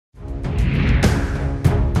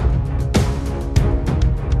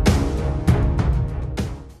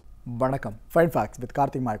வணக்கம் fine facts with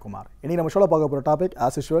Karthik Mayakumar. இன்றைக்கி நம்ம ஷோவில் பார்க்க போகிற topic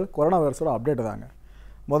as usual corona வைரஸோட update தாங்க.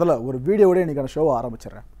 முதல்ல ஒரு வீடியோவோட இன்றைக்கி அந்த ஷோவை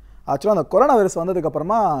ஆரம்பிச்சிடுறேன். ஆக்சுவலாக அந்த கொரோனா வைரஸ்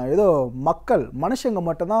வந்ததுக்கப்புறமா ஏதோ மனுஷங்க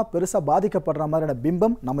மட்டும்தான் பெருசாக பாதிக்கப்படுற மாதிரியான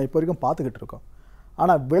பிம்பம் நம்ம இப்போ வரைக்கும் பார்த்துக்கிட்டு இருக்கோம்.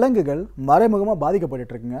 ஆனால் விலங்குகள் மறைமுகமாக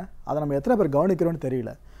பாதிக்கப்பட்டுருக்குங்க. அதை நம்ம எத்தனை பேர் கவனிக்கிறோன்னு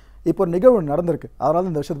தெரியல. இப்போ ஒரு நிகழ்வு நடந்திருக்கு, அதனால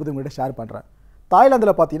இந்த விஷயத்தை பற்றி உங்கள்கிட்ட ஷேர் பண்ணுறேன்.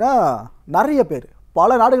 தாய்லாந்தில் பார்த்தீங்கன்னா நிறைய பேர்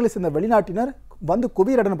பல நாடுகளை சேர்ந்த வெளிநாட்டினர் வந்து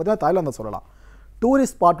குவியறடன்னு பார்த்தீங்கன்னா தாய்லாந்தை சொல்லலாம்.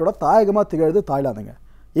 டூரிஸ்ட் ஸ்பாட்டோட தாயகமாக திகழ்து தாய்லாந்துங்க.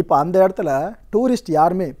 இப்போ அந்த இடத்துல டூரிஸ்ட்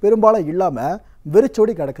யாருமே பெரும்பாலும் இல்லாமல்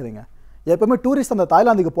வெறிச்சோடி கிடக்குதுங்க. எப்போவுமே டூரிஸ்ட் அந்த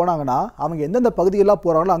தாய்லாந்துக்கு போனாங்கன்னா அவங்க எந்தெந்த பகுதியெல்லாம்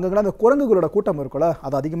போகிறாங்களோ அங்கெல்லாம் அந்த குரங்குகளோட கூட்டம் இருக்குல்ல,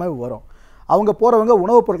 அது அதிகமாக வரும். அவங்க போகிறவங்க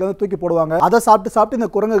உணவுப் பொருட்களை வந்து தூக்கி போடுவாங்க. அதை சாப்பிட்டு இந்த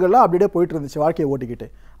குரங்குகள்லாம் அப்படியே போயிட்டு இருந்துச்சு வாழ்க்கையை ஓட்டிக்கிட்டு.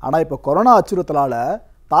 ஆனால் இப்போ கொரோனா அச்சுறுத்தலால்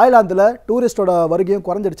தாய்லாந்தில் டூரிஸ்டோட வருகையும்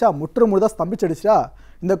குறைஞ்சிடுச்சா, முற்றுமுழுதாக ஸ்தம்பிச்சிடுச்சா.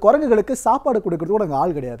 இந்த குரங்குகளுக்கு சாப்பாடு கொடுக்குறது கூட அங்கே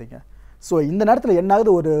ஆள் கிடையாதுங்க. ஸோ இந்த நேரத்தில் என்னாவது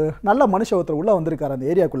ஒரு நல்ல மனுஷ ஒருத்தர் உள்ளே வந்திருக்காரு அந்த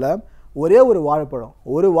ஏரியாக்குள்ளே. ஒரே ஒரு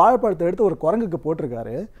வாழைப்பழத்தை எடுத்து ஒரு குரங்குக்கு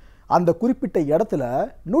போட்டிருக்காரு. அந்த குறிப்பிட்ட இடத்துல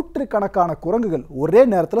நூற்றுக்கணக்கான குரங்குகள் ஒரே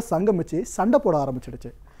நேரத்தில் சங்கமிச்சு சண்டை போட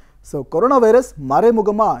ஆரம்பிச்சிடுச்சு. ஸோ கொரோனா வைரஸ்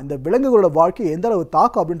மறைமுகமாக இந்த விலங்குகளோட வாழ்க்கை எந்த அளவு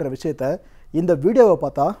தாக்கும் அப்படின்ற விஷயத்த இந்த வீடியோவை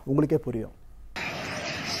பார்த்தா உங்களுக்கே புரியும்.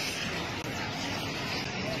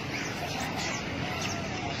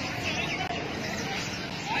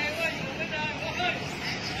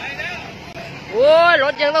 Ôi,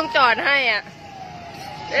 rốtยังต้องจอดให้อ่ะ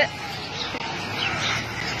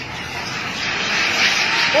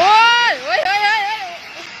โอ้ยเฮ้ยเฮ้ย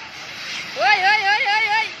เฮ้ยเฮ้ยเฮ้ยเฮ้ยเฮ้ย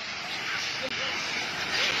เฮ้ย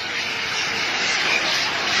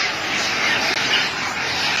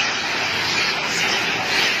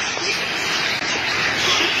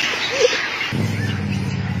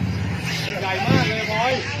ใหญ่มากเลยบอ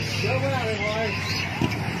ยเยอะมากเลยบอย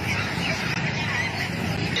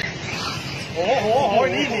โอ้โห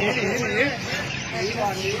นี่หนีก่อ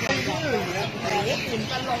นโอ้ฝุ่น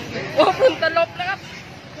ตลบแล้วครับ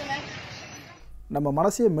நம்ம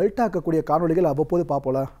மனசையே மெல்ட் ஆக்கக்கூடிய காணொலிகள் அவ்வப்போது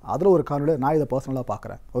பார்ப்போம்ல, அதில் ஒரு காணொலி நான் இதை பர்சனலாக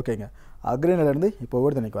பார்க்குறேன். ஓகேங்க, அக்ரீனிலேருந்து இப்போ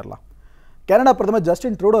ஒருத்தனைக்கு வரலாம். கனடா பிரதமர்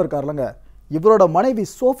ஜஸ்டின் ட்ரூடோ இருக்கார்லங்க, இவரோட மனைவி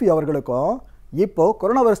சோஃபி அவர்களுக்கும் இப்போது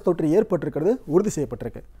கொரோனா வைரஸ் தொற்று ஏற்பட்டிருக்கிறது உறுதி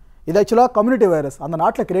செய்யப்பட்டிருக்கு. இது ஆக்சுவலாக கம்யூனிட்டி வைரஸ் அந்த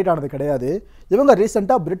நாட்டில் கிரியேட் ஆனது கிடையாது. இவங்க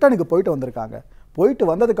ரீசெண்டாக பிரிட்டனுக்கு போயிட்டு வந்திருக்காங்க. போயிட்டு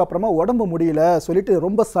வந்ததுக்கப்புறமா உடம்பு முடியல சொல்லிட்டு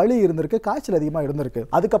ரொம்ப சளி இருந்திருக்கு, காய்ச்சல் அதிகமாக இருந்திருக்கு.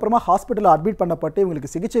 அதுக்கப்புறமா ஹாஸ்பிட்டலில் அட்மிட் பண்ணப்பட்டு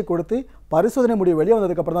இவங்களுக்கு சிகிச்சை கொடுத்து பரிசோதனை முடிவு வெளியே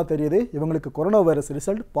வந்ததுக்கப்புறம் தான் தெரியுது இவங்களுக்கு கொரோனா வைரஸ்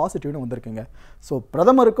ரிசல்ட் பாசிட்டிவ்னு வந்திருக்குங்க. ஸோ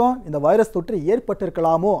பிரதமருக்கும் இந்த வைரஸ் தொற்று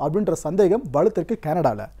ஏற்பட்டிருக்கலாமோ அப்படின்ற சந்தேகம் வலுத்திருக்கு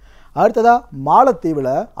கனடாவில். அடுத்ததாக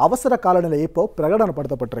மாலத்தீவில் அவசர காலநிலை இப்போ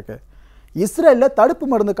பிரகடனப்படுத்தப்பட்டிருக்கு. இஸ்ரேலில் தடுப்பு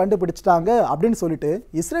மருந்து கண்டுபிடிச்சிட்டாங்க அப்படின்னு சொல்லிட்டு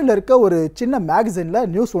இஸ்ரேலில் இருக்க ஒரு சின்ன மேகசினில்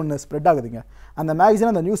நியூஸ் ஒன்று ஸ்ப்ரெட் ஆகுதுங்க. அந்த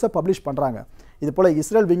மேகசின் அந்த நியூஸை பப்ளிஷ் பண்ணுறாங்க. இது போல்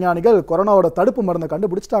இஸ்ரேல் விஞ்ஞானிகள் கொரோனாவோட தடுப்பு மருந்தை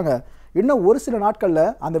கண்டுபிடிச்சிட்டாங்க, இன்னும் ஒரு சில நாட்களில்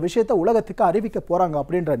அந்த விஷயத்தை உலகத்துக்கு அறிவிக்க போகிறாங்க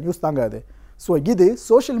அப்படின்ற நியூஸ் தாங்க அது. ஸோ இது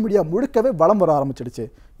சோஷியல் மீடியா முழுக்கவே வலம் வர ஆரம்பிச்சிடுச்சு.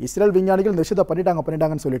 இஸ்ரேல் விஞ்ஞானிகள் இந்த விஷயத்தை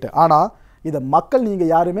பண்ணிட்டாங்கன்னு சொல்லிட்டு. ஆனால் இதை மக்கள்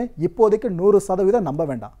நீங்கள் யாருமே இப்போதைக்கு 100% நம்ப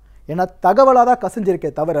வேண்டாம். ஏன்னா தகவலாக தான் கசிஞ்சிருக்கே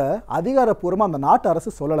தவிர அதிகாரப்பூர்வமாக அந்த நாட்டு அரசு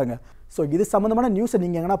சொல்லலைங்க. ஸோ இது சம்மந்தமான நியூஸை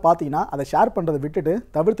நீங்கள் எங்கன்னா பார்த்தீங்கன்னா அதை ஷேர் பண்ணுறதை விட்டுட்டு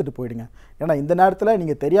தவிர்த்துட்டு போயிடுங்க. ஏன்னா இந்த நேரத்தில்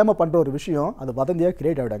நீங்கள் தெரியாமல் பண்ணுற ஒரு விஷயம் அது வதந்தியாக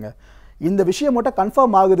கிரியேட் ஆகிடுங்க. இந்த விஷயம் மட்டும்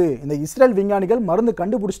கன்ஃபார்ம் ஆகுது, இந்த இஸ்ரேல் விஞ்ஞானிகள் மருந்து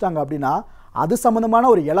கண்டுபிடிச்சிட்டாங்க அப்படின்னா அது சம்மந்தமான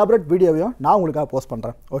ஒரு எலாபரேட் வீடியோவையும் நான் உங்களுக்காக போஸ்ட்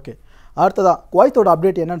பண்ணுறேன். ஓகே, அடுத்ததான் குவைத்தோட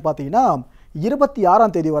அப்டேட் என்னன்னு பார்த்தீங்கன்னா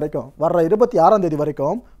 26ஆம் தேதி வரைக்கும் வர்ற 26ஆம் தேதி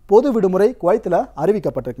வரைக்கும் பொது விடுமுறை குவைத்தில்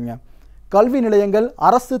அறிவிக்கப்பட்டிருக்குங்க. கல்வி நிலையங்கள்,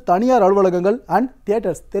 அரசு தனியார் அலுவலகங்கள் அண்ட்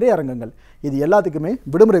தியேட்டர்ஸ் திரையரங்கங்கள் இது எல்லாத்துக்குமே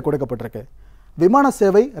விடுமுறை கொடுக்கப்பட்டிருக்கு. விமான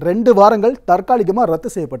சேவை 2 வாரங்கள் தற்காலிகமாக ரத்து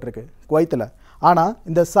செய்யப்பட்டிருக்கு குவைத்தில். ஆனால்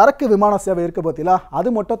இந்த சரக்கு விமான சேவை இருக்குது பார்த்தீங்களா, அது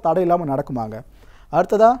மட்டும் தடை இல்லாமல் நடக்குமாங்க.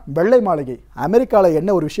 அடுத்ததாக வெள்ளை மாளிகை அமெரிக்காவில் என்ன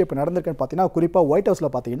ஒரு விஷயம் இப்போ நடந்திருக்குன்னு பார்த்தீங்கன்னா, குறிப்பாக ஒயிட்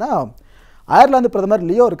ஹவுஸில் பார்த்தீங்கன்னா அயர்லாந்து பிரதமர்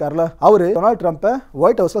லியோ இருக்கார்ல, அவர் டொனால்ட் ட்ரம்ப்பை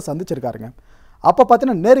ஒயிட் ஹவுஸில் சந்திச்சிருக்காருங்க. அப்போ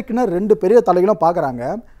பார்த்தீங்கன்னா நேருக்குன்னு 2 பெரிய தலைகளும் பார்க்குறாங்க.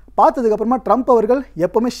 பார்த்ததுக்கப்புறமா ட்ரம்ப் அவர்கள்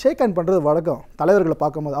எப்போவுமே ஷேக் ஹேண்ட் பண்ணுறது வழக்கம். தலைவர்களை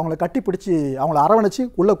பார்க்கும்போது அவங்கள கட்டி பிடிச்சி அவங்கள அரவணைச்சி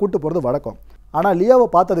உள்ளே கூட்டு போகிறது வழக்கம். ஆனால் லியோவை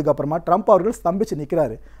பார்த்ததுக்கப்புறமா ட்ரம்ப் அவர்கள் ஸ்தம்பிச்சு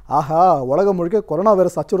நிற்கிறாரு. ஆஹா, உலகம் முழுக்க கொரோனா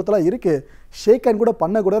வைரஸ் அச்சுறுத்தலாக இருக்குது, ஷேக் ஹேண்ட் கூட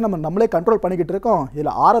பண்ணக்கூட நம்மளே கண்ட்ரோல் பண்ணிக்கிட்டு இருக்கோம்,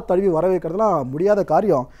 இதில் தழுவி வரவேற்கிறதுலாம் முடியாத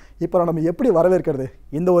காரியம், இப்போ நம்ம எப்படி வரவேற்கிறது,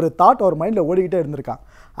 இந்த ஒரு தாட் அவர் மைண்டில் ஓடிக்கிட்டே இருந்திருக்கான்.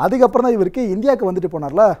 அதுக்கப்புறம் தான் இவருக்கு இந்தியாவுக்கு வந்துட்டு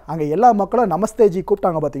போனார்ல, அங்கே எல்லா மக்களும் நமஸ்தேஜி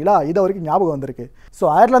கூப்பிட்டாங்க பார்த்தீங்களா, இது வரைக்கும் ஞாபகம் வந்திருக்கு. ஸோ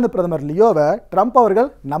அயர்லாந்து பிரதமர் லியோவை ட்ரம்ப் அவர்கள்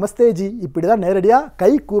நமஸ்தேஜி இப்படி தான் நேரடியாக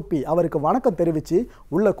கை கூப்பி அவருக்கு வணக்கம் தெரிவித்து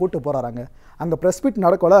உள்ளே கூட்டு போகிறாங்க. அங்கே ப்ரெஸ் மீட்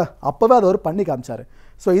நடக்கல, அப்போவே அதை அவர் பண்ணி காமிச்சார்.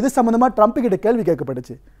 ஸோ இது சம்மந்தமாக ட்ரம்ப்கிட்ட கேள்வி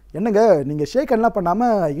கேட்கப்பட்டுச்சு, என்னங்க நீங்கள் ஷேக் ஹேண்ட்லாம்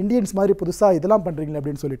பண்ணாமல் இந்தியன்ஸ் மாதிரி புதுசாக இதெல்லாம் பண்ணுறீங்களே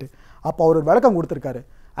அப்படின்னு சொல்லிட்டு. அப்போ அவர் விளக்கம் கொடுத்துருக்காரு.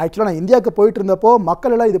 ஆக்சுவலாக நான் இந்தியாவுக்கு போயிட்டு இருந்தப்போ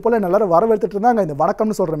மக்கள் எல்லாம் இது போல் எல்லாரும் வரவேற்றுட்டு இருந்தாங்க. இந்த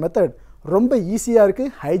வணக்கம்னு சொல்கிற மெத்தட் ரொம்ப ஈஸியாக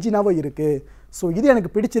இருக்குது, ஹைஜீனாகவும் இருக்குது. ஸோ இது எனக்கு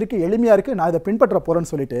பிடிச்சிருக்கு, எளிமையாக இருக்குது, நான் இதை பின்பற்ற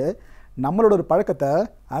போகிறேன்னு சொல்லிட்டு நம்மளோட ஒரு பழக்கத்தை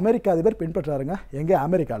அமெரிக்கா அதிபர் பின்பற்றாருங்க. எங்கே?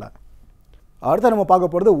 அமெரிக்காவில். அடுத்து நம்ம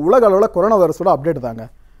பார்க்க போகிறது உலக அளவில் கொரோனா வைரஸோட அப்டேட் தாங்க.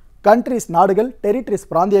 கண்ட்ரிஸ் நாடுகள், டெரிட்டரிஸ்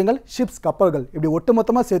பிராந்தியங்கள், ஷிப்ஸ் கப்பல்கள் இப்படி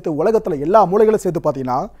ஒட்டுமொத்தமாக சேர்த்து உலகத்தில் எல்லா மூலைகளும் சேர்த்து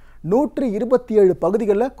பார்த்தீங்கன்னா 127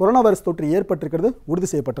 பகுதிகளில் கொரோனா வைரஸ் தொற்று ஏற்பட்டிருக்கிறது உறுதி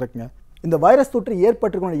செய்யப்பட்டிருக்குங்க. இந்த வைரஸ் தொற்று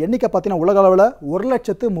ஏற்பட்டிருக்கிற எண்ணிக்கை பார்த்தீங்கன்னா உலக அளவில்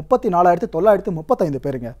 1,34,935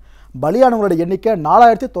 பேருங்க. பலியானவங்களோட எண்ணிக்கை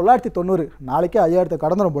 4,990. நாளைக்கு 5,000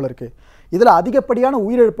 கடந்துடும் போல இருக்குது. இதில் அதிகப்படியான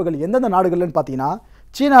உயிரிழப்புகள் எந்தெந்த நாடுகள்னு பார்த்தீங்கன்னா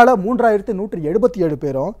சீனாவில் 3,177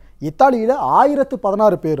 பேரும், இத்தாலியில்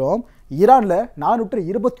 1,016 பேரும், ஈரானில்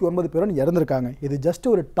 429 பேரும் இறந்துருக்காங்க. இது ஜஸ்ட்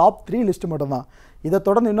ஒரு டாப் 3 லிஸ்ட் மட்டும்தான். இதை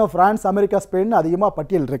தொடர்ந்து இன்னும் ஃப்ரான்ஸ், அமெரிக்கா, ஸ்பெயின் அதிகமாக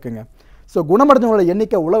பட்டியல் இருக்குங்க. ஸோ குணமடைஞ்சவங்களோட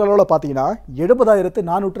எண்ணிக்கை உலக அளவில் பார்த்தீங்கன்னா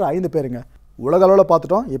 70,405 பேருங்க. உலக அளவில்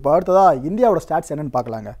பார்த்துட்டோம். இப்போ அடுத்ததாக இந்தியாவோட ஸ்டாட்ஸ் என்னென்னு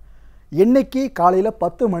பார்க்கலாங்க. இன்னைக்கு காலையில்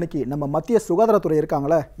 10 மணிக்கு நம்ம மத்திய சுகாதாரத்துறை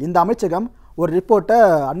இருக்காங்களே, இந்த அமைச்சகம் ஒரு ரிப்போர்ட்டை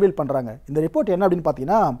அன்வீல் பண்ணுறாங்க. இந்த ரிப்போர்ட் என்ன அப்படின்னு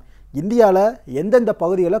பார்த்தீங்கன்னா இந்தியாவில் எந்தெந்த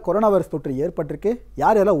பகுதிகளில் கொரோனா வைரஸ் தொற்று ஏற்பட்டிருக்கு,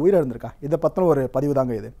 யார் யாரெல்லாம் உயிரிழந்திருக்கா, இதை பற்றின ஒரு பதிவு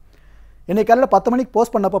தாங்க இது. இன்னைக்கு காலையில் 10 மணிக்கு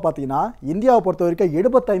போஸ்ட் பண்ணப்போ பார்த்தீங்கன்னா இந்தியாவை பொறுத்த வரைக்கும்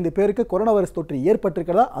 75 பேருக்கு கொரோனா வைரஸ் தொற்று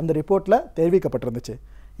ஏற்பட்டிருக்கிறதா அந்த ரிப்போர்ட்டில் தெரிவிக்கப்பட்டிருந்துச்சு.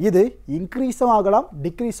 இது இன்க்ரீஸும் ஆகலாம்,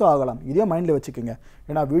 டிக்ரீஸும் ஆகலாம். இதையும் மைண்டில் வச்சுக்கோங்க.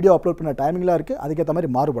 ஏன்னா வீடியோ அப்லோட் பண்ண டைமிங்லாம் இருக்குது, அதுக்கேற்ற மாதிரி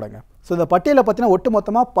மாறுபடுங்க. ஸோ இந்த பட்டியலில் பார்த்தீங்கன்னா ஒட்டு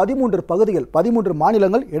மொத்தமாக 13 பகுதிகள், 13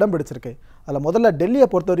 மாநிலங்கள் இடம் பிடிச்சிருக்கு. அதில் முதல்ல டெல்லியை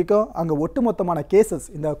பொறுத்த வரைக்கும் அங்கே ஒட்டுமொத்தமான கேசஸ்,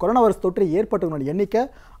 இந்த கொரோனா வைரஸ் தொற்று ஏற்பட்டவங்களோட எண்ணிக்கை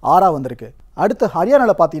 6 வந்திருக்கு. அடுத்து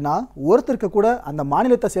ஹரியானாவில் பார்த்தீங்கன்னா ஒருத்தருக்கு கூட அந்த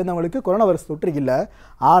மாநிலத்தை சேர்ந்தவங்களுக்கு கொரோனா வைரஸ் தொற்று இல்லை.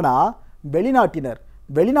 ஆனால்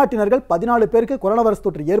வெளிநாட்டினர்கள் 14 பேருக்கு கொரோனா வைரஸ்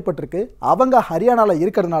தொற்று ஏற்பட்டிருக்கு. அவங்க ஹரியானாவில்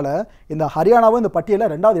இருக்கிறதுனால இந்த ஹரியானாவும் இந்த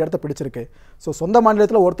பட்டியலில் 2வது இடத்தை பிடிச்சிருக்கு. ஸோ சொந்த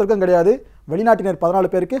மாநிலத்தில் ஒருத்தருக்கும் கிடையாது, வெளிநாட்டினர்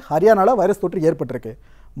 14 பேருக்கு ஹரியானாவில் வைரஸ் தொற்று ஏற்பட்டிருக்கு.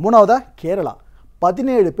 3வதாக கேரளா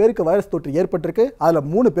 17 பேருக்கு வைரஸ் தொற்று ஏற்பட்டிருக்கு. அதில்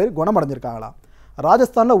 3 பேர் குணமடைஞ்சிருக்காங்களாம்.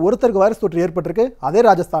 ராஜஸ்தானில் ஒருத்தருக்கு வைரஸ் தொற்று ஏற்பட்டிருக்கு. அதே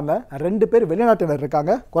ராஜஸ்தானில் 2 பேர் வெளிநாட்டினர்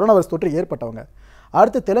இருக்காங்க கொரோனா வைரஸ் தொற்று ஏற்பட்டவங்க.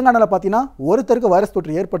 அடுத்து தெலுங்கானாவில் பார்த்தீங்கன்னா ஒருத்தருக்கு வைரஸ்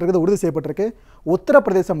தொற்று ஏற்பட்டிருக்கிறது உறுதி செய்யப்பட்டிருக்கு.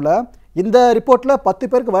 உத்தரப்பிரதேசமில் இந்த ரிப்போர்ட்டில் 10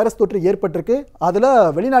 பேருக்கு வைரஸ் தொற்று ஏற்பட்டிருக்கு. அதில்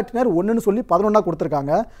வெளிநாட்டினர் 1ன்னு சொல்லி 11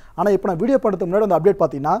 கொடுத்துருக்காங்க. ஆனால் இப்போ நான் வீடியோ பண்ணுறதுக்கு முன்னாடி அந்த அப்டேட்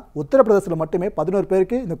பார்த்தீங்கன்னா உத்தரப்பிரதேசத்தில் மட்டுமே 11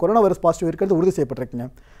 பேருக்கு இந்த கொரோனா வைரஸ் பாசிட்டிவ் இருக்கிறது உறுதி செய்யப்பட்டிருக்குங்க.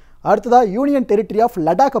 அடுத்ததாக யூனியன் டெரிட்டரி ஆஃப்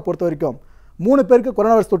லடாக்கை பொறுத்த வரைக்கும் 3 பேருக்கு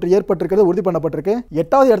கொரோனா வைரஸ் தொற்று ஏற்பட்டிருக்கிறது உறுதி பண்ணப்பட்டிருக்கு.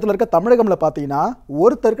 8வது இடத்துல இருக்க தமிழகமில் பார்த்தீங்கன்னா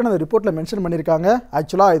ஒருத்தருக்கு அந்த ரிப்போர்ட்டில் மென்ஷன் பண்ணியிருக்காங்க.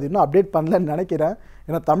 ஆக்சுவலாக இது இன்னும் அப்டேட் பண்ணலன்னு நினைக்கிறேன்.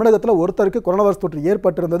 ஏன்னா தமிழகத்தில் ஒருத்தருக்கு கொரோனா வைரஸ் தொற்று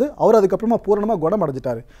ஏற்பட்டிருந்தது, அவர் அதுக்கப்புறமா பூரணமாக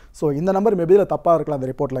குணமடைஞ்சிட்டார். ஸோ இந்த நம்பர் மேபி தப்பாக இருக்கலாம் அந்த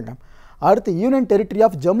ரிப்போர்ட்லங்க. அடுத்து union territory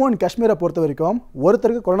of Jammu and காஷ்மீரை பொறுத்த வரைக்கும்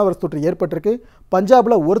ஒருத்தருக்கு கொரோனா வைரஸ் தொற்று ஏற்பட்டிருக்கு.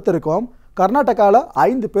 பஞ்சாபில் ஒருத்தருக்கும், கர்நாடகாவில்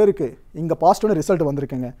 5 பேருக்கு இங்கே பாசிட்டிவ்னு ரிசல்ட்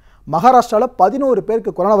வந்திருக்குங்க. மகாராஷ்டிராவில் 11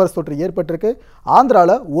 பேருக்கு கொரோனா வைரஸ் தொற்று ஏற்பட்டிருக்கு.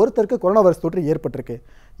 ஆந்திராவில் ஒருத்தருக்கு கொரோனா வைரஸ் தொற்று ஏற்பட்டிருக்கு.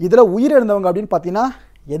 இதில் உயிரிழந்தவங்க அப்படின்னு பார்த்தீங்கன்னா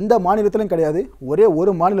எந்த மாநிலத்திலும் கிடையாது, ஒரே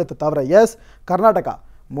ஒரு மாநிலத்தை தவிர. எஸ், கர்நாடகா.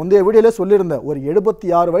 முந்தைய வீடியோவில் சொல்லியிருந்த ஒரு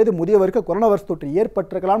 76 வயது முதியவருக்கு கொரோனா வைரஸ் தொற்று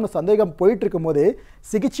ஏற்பட்டிருக்கலாம்னு சந்தேகம் போயிட்டு இருக்கும் போதே,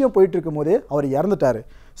 சிகிச்சையும் போயிட்டு இருக்கும் போதே அவர் இறந்துட்டார்.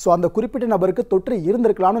 ஸோ அந்த குறிப்பிட்ட நபருக்கு தொற்று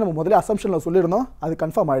இருந்திருக்கலாம்னு நம்ம முதல்ல அசம்ஷனில் சொல்லியிருந்தோம். அது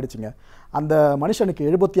கன்ஃபார்ம் ஆகிடுச்சுங்க. அந்த மனுஷனுக்கு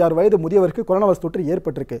 76 வயது முதியவருக்கு கொரோனா வைரஸ் தொற்று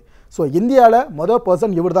ஏற்பட்டிருக்கு. ஸோ இந்தியாவில் மொதல்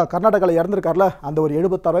பர்சன் இவர் தான். கர்நாடகாவில் இறந்துருக்கார்ல, அந்த ஒரு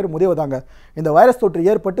 76 வயது முதியவர் தாங்க இந்த வைரஸ் தொற்று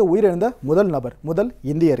ஏற்பட்டு உயிரிழந்த முதல் நபர், முதல்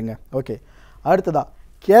இந்தியருங்க. ஓகே, அடுத்ததாக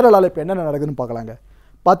கேரளாவில் இப்போ என்னென்ன நடக்குதுன்னு பார்க்கலாங்க.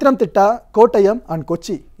 பத்தனம்திட்டா, கோட்டயம் அண்ட்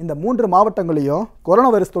கொச்சி இந்த 3 மாவட்டங்களையும் கொரோனா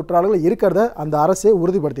வைரஸ் தொற்றாளர்கள் இருக்கிறத அந்த அரசே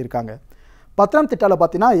உறுதிப்படுத்தியிருக்காங்க. பத்தனம்திட்டாவில்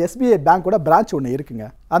பார்த்தீங்கன்னா SBI பேங்க்கோட பிரான்ச் ஒன்று இருக்குங்க.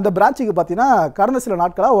 அந்த பிரான்ச்சுக்கு பார்த்தீங்கன்னா கடந்த சில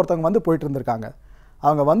நாட்களாக ஒருத்தவங்க வந்து போயிட்டு இருந்திருக்காங்க.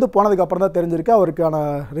 அவங்க வந்து போனதுக்கப்புறம் தான் தெரிஞ்சிருக்கு அவருக்கான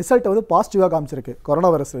ரிசல்ட்டை வந்து பாசிட்டிவாக காமிச்சிருக்கு,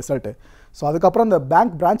 கொரோனா வைரஸ் ரிசல்ட்டு. ஸோ அதுக்கப்புறம் அந்த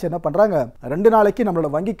பேங்க் பிரான்ச் என்ன பண்ணுறாங்க, 2 நாளைக்கு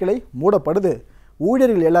நம்மளோட வங்கி கிளை மூடப்படுது,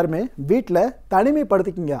 ஊழியர்கள் எல்லாருமே வீட்டில்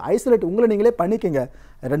தனிமைப்படுத்திக்கிங்க, ஐசோலேட் உங்களை நீங்களே பண்ணிக்கங்க,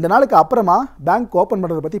 2 நாளுக்கு அப்புறமா பேங்க் ஓப்பன்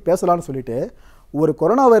பண்ணுறதை பற்றி பேசலாம்னு சொல்லிட்டு ஒரு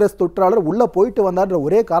கொரோனா வைரஸ் தொற்றாளர் உள்ளே போயிட்டு வந்தான்ற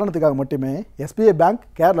ஒரே காரணத்துக்காக மட்டுமே SBI பேங்க்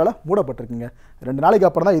கேரளாவில் மூடப்பட்டிருக்குங்க. 2 நாளைக்கு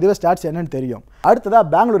அப்புறம் தான் இதுவே ஸ்டாட்ஸ் என்னன்னு தெரியும். அடுத்ததாக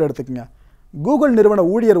பெங்களூர் எடுத்துக்கங்க. கூகுள் நிறுவன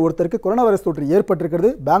ஊழியர் ஒருத்தருக்கு கொரோனா வைரஸ் தொற்று ஏற்பட்டிருக்கிறது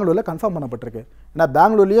பெங்களூரில் கன்ஃபார்ம் பண்ணப்பட்டிருக்கு. ஏன்னா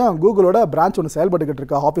பெங்களூர்லேயும் கூகுளோட பிரான்ச் ஒன்று செயல்பட்டுக்கிட்டு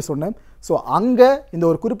இருக்கு, ஆஃபீஸ் ஒன்று. ஸோ அங்கே இந்த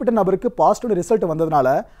ஒரு குறிப்பிட்ட நபருக்கு பாசிட்டிவ் ரிசல்ட் வந்ததுனால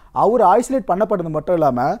அவர் ஐசோலேட் பண்ணப்பட்டது மட்டும்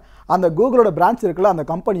இல்லாமல் அந்த கூகுளோட பிரான்ச் இருக்குல்ல, அந்த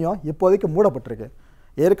கம்பெனியும் இப்போதைக்கு மூடப்பட்டிருக்கு.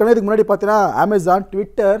 ஏற்கனவே இதுக்கு முன்னாடி பார்த்தீங்கன்னா அமேசான்,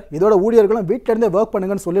 ட்விட்டர் இதோட ஊழியர்களும் வீட்டிலேருந்தே ஒர்க்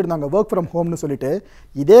பண்ணுங்கன்னு சொல்லியிருந்தாங்க, ஒர்க் ஃப்ரம் ஹோம்னு சொல்லிட்டு.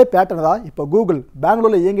 இதே பேட்டர்ன் தான் இப்போ கூகுள்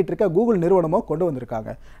பெங்களூரில் இயங்கிட்டு இருக்க கூகுள் நிறுவனமும் கொண்டு வந்திருக்காங்க,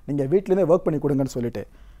 நீங்கள் வீட்டிலேருந்தே ஒர்க் பண்ணி கொடுங்கன்னு சொல்லிட்டு.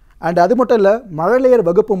 அண்ட் அது மட்டும் இல்லை, மழலையர்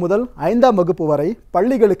வகுப்பு முதல் 5ஆம் வகுப்பு வரை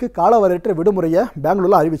பள்ளிகளுக்கு காலவரையற்ற விடுமுறையை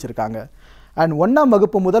பெங்களூரில் அறிவிச்சிருக்காங்க. அண்ட் 1ஆம்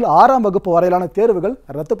வகுப்பு முதல் 6ஆம் வகுப்பு வரையிலான தேர்வுகள்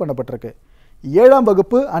ரத்து பண்ணப்பட்டிருக்கு. 7ஆம்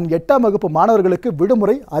வகுப்பு அண்ட் 8ஆம் வகுப்பு மாணவர்களுக்கு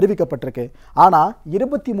விடுமுறை அறிவிக்கப்பட்டிருக்கு. ஆனால்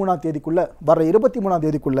 23ஆம் தேதிக்குள்ளே வர 23ஆம்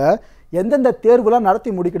தேதிக்குள்ளே எந்தெந்த தேர்வுலாம்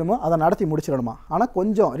நடத்தி முடிக்கணுமோ அதை நடத்தி முடிச்சிடணுமா. ஆனால்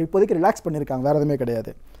கொஞ்சம் இப்போதைக்கு ரிலாக்ஸ் பண்ணியிருக்காங்க, வேறு எதுவுமே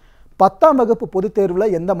கிடையாது. 10ஆம் வகுப்பு பொதுத்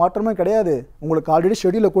தேர்வில் எந்த மாற்றமும் கிடையாது. உங்களுக்கு ஆல்ரெடி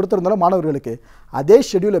ஷெடியூலில் கொடுத்துருந்தாலும் மாணவர்களுக்கு அதே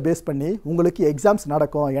ஷெடியூலை பேஸ் பண்ணி உங்களுக்கு எக்ஸாம்ஸ்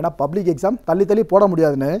நடக்கும். ஏன்னா பப்ளிக் எக்ஸாம் தள்ளி போட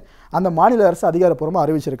முடியாதுன்னு அந்த மாநில அரசு அதிகாரப்பூர்வமாக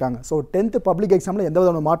அறிவிச்சிருக்காங்க. ஸோ 10th பப்ளிக் எக்ஸாமில் எந்த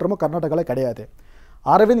விதமான மாற்றமும் கர்நாடகாவில் கிடையாது.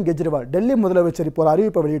 அரவிந்த் கெஜ்ரிவால் டெல்லி முதலமைச்சர் இப்போ ஒரு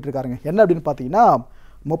அறிவிப்பை வெளியிட்டிருக்காருங்க. என்ன அப்படின்னு பார்த்தீங்கன்னா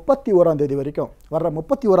 31ஆம் தேதி வரைக்கும் வர்ற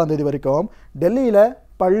 31ஆம் தேதி வரைக்கும் டெல்லியில்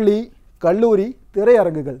பள்ளி, கல்லூரி,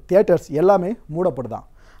 திரையரங்குகள், தியேட்டர்ஸ் எல்லாமே மூடப்படுதான்.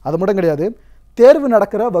 அது மட்டும் கிடையாது, தேர்வு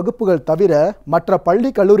நடக்கிற வகுப்புகள் தவிர மற்ற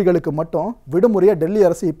பள்ளி கல்லூரிகளுக்கு மட்டும் விடுமுறையை டெல்லி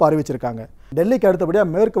அரசு இப்போ அறிவிச்சிருக்காங்க. டெல்லிக்கு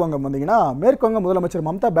அடுத்தபடியாக மேற்கு வங்கம் வந்தீங்கன்னா மேற்கு வங்க முதலமைச்சர்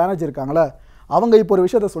மம்தா பானர்ஜி இருக்காங்களே, அவங்க இப்போ ஒரு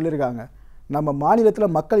விஷயத்த சொல்லியிருக்காங்க. நம்ம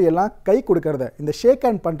மாநிலத்தில் மக்கள் எல்லாம் கை கொடுக்கறத, இந்த ஷேக்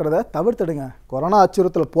ஹேண்ட் பண்ணுறதை தவிர்த்துடுங்க. கொரோனா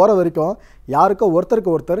அச்சுறுத்தல் போகிற வரைக்கும் யாருக்கோ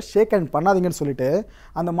ஒருத்தருக்கு ஒருத்தர் ஷேக் ஹேண்ட் பண்ணாதீங்கன்னு சொல்லிட்டு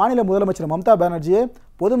அந்த மாநில முதலமைச்சர் மம்தா பானர்ஜியே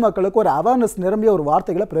பொதுமக்களுக்கு ஒரு அவேர்னஸ் நிரம்பிய ஒரு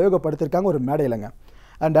வார்த்தைகளை பிரயோகப்படுத்தியிருக்காங்க ஒரு மேடையிலங்க.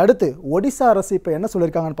 அண்ட் அடுத்து ஒடிசா அரசு இப்போ என்ன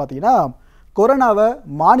சொல்லியிருக்காங்கன்னு பார்த்தீங்கன்னா, கொரோனாவை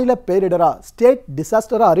மாநில பேரிடராக, ஸ்டேட்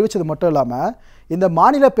டிசாஸ்டராக அறிவித்தது மட்டும் இல்லாமல் இந்த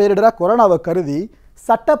மாநில பேரிடராக கொரோனாவை கருதி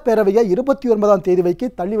சட்டப்பேரவையை 29ஆம் தேதி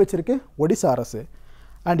வைக்க தள்ளி வச்சிருக்கு ஒடிசா அரசு.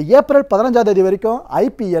 அண்ட் ஏப்ரல் 15ஆம் தேதி வரைக்கும்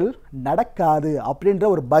IPL நடக்காது அப்படின்ற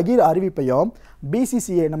ஒரு பகீர் அறிவிப்பையும்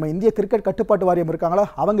BCCA, நம்ம இந்திய கிரிக்கெட் கட்டுப்பாட்டு வாரியம் இருக்காங்களா,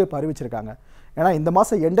 அவங்க இப்போ அறிவிச்சிருக்காங்க. ஏன்னா இந்த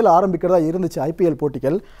மாதம் எண்டில் ஆரம்பிக்கிறதா இருந்துச்சு IPL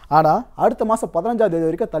போட்டிகள். ஆனால் அடுத்த மாதம் 15ஆம் தேதி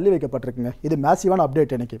வரைக்கும் தள்ளி வைக்கப்பட்டிருக்குங்க. இது மேசிவான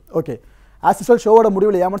அப்டேட் எனக்கு. ஓகே, ஆஸ் யூஸ்வல் ஷோவோட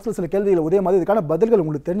முடிவில் ஏமாற்ற சில கேள்விகள் உதய மாதிரி இதுக்கான பதில்கள்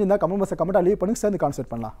உங்களுக்கு தெரிஞ்சிருந்தால் கமெண்ட் பாக்ஸை கமெண்ட்டாக லீவ் பண்ணி சேர்ந்து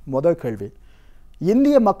கான்செப்ட் பண்ணலாம். முதல் கேள்வி,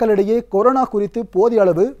 இந்திய மக்களிடையே கொரோனா குறித்து போதிய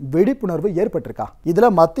அளவு விழிப்புணர்வு ஏற்பட்டிருக்கா? இதில்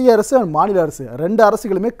மத்திய அரசு அண்ட் மாநில அரசு ரெண்டு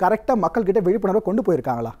அரசுகளுமே கரெக்டாக மக்கள்கிட்ட விழிப்புணர்வை கொண்டு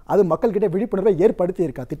போயிருக்காங்களா? அது மக்கள்கிட்ட விழிப்புணர்வை ஏற்படுத்தி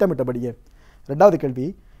இருக்கா திட்டமிட்டபடியே? ரெண்டாவது கேள்வி,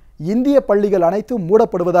 இந்திய பள்ளிகள் அனைத்தும்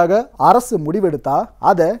மூடப்படுவதாக அரசு முடிவெடுத்தா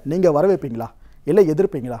அதை நீங்கள் வரவேற்பீங்களா இல்லை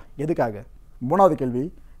எதிர்ப்பீங்களா? எதுக்காக? மூணாவது கேள்வி,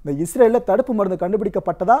 இந்த இஸ்ரேலில் தடுப்பு மருந்து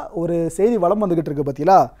கண்டுபிடிக்கப்பட்டதா ஒரு செய்தி வலம் வந்துகிட்டு இருக்கு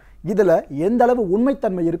பார்த்தீங்களா, இதில் எந்த அளவு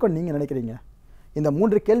உண்மைத்தன்மை இருக்குன்னு நீங்கள் நினைக்கிறீங்க? இந்த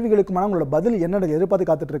 3 கேள்விகளுக்குமான உங்களோட பதில் என்னென்னு எதிர்பார்த்து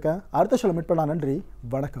காத்துட்ருக்கேன். அடுத்த ஷோவில் மீட் பண்ணலாம். நன்றி,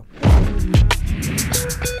 வணக்கம்.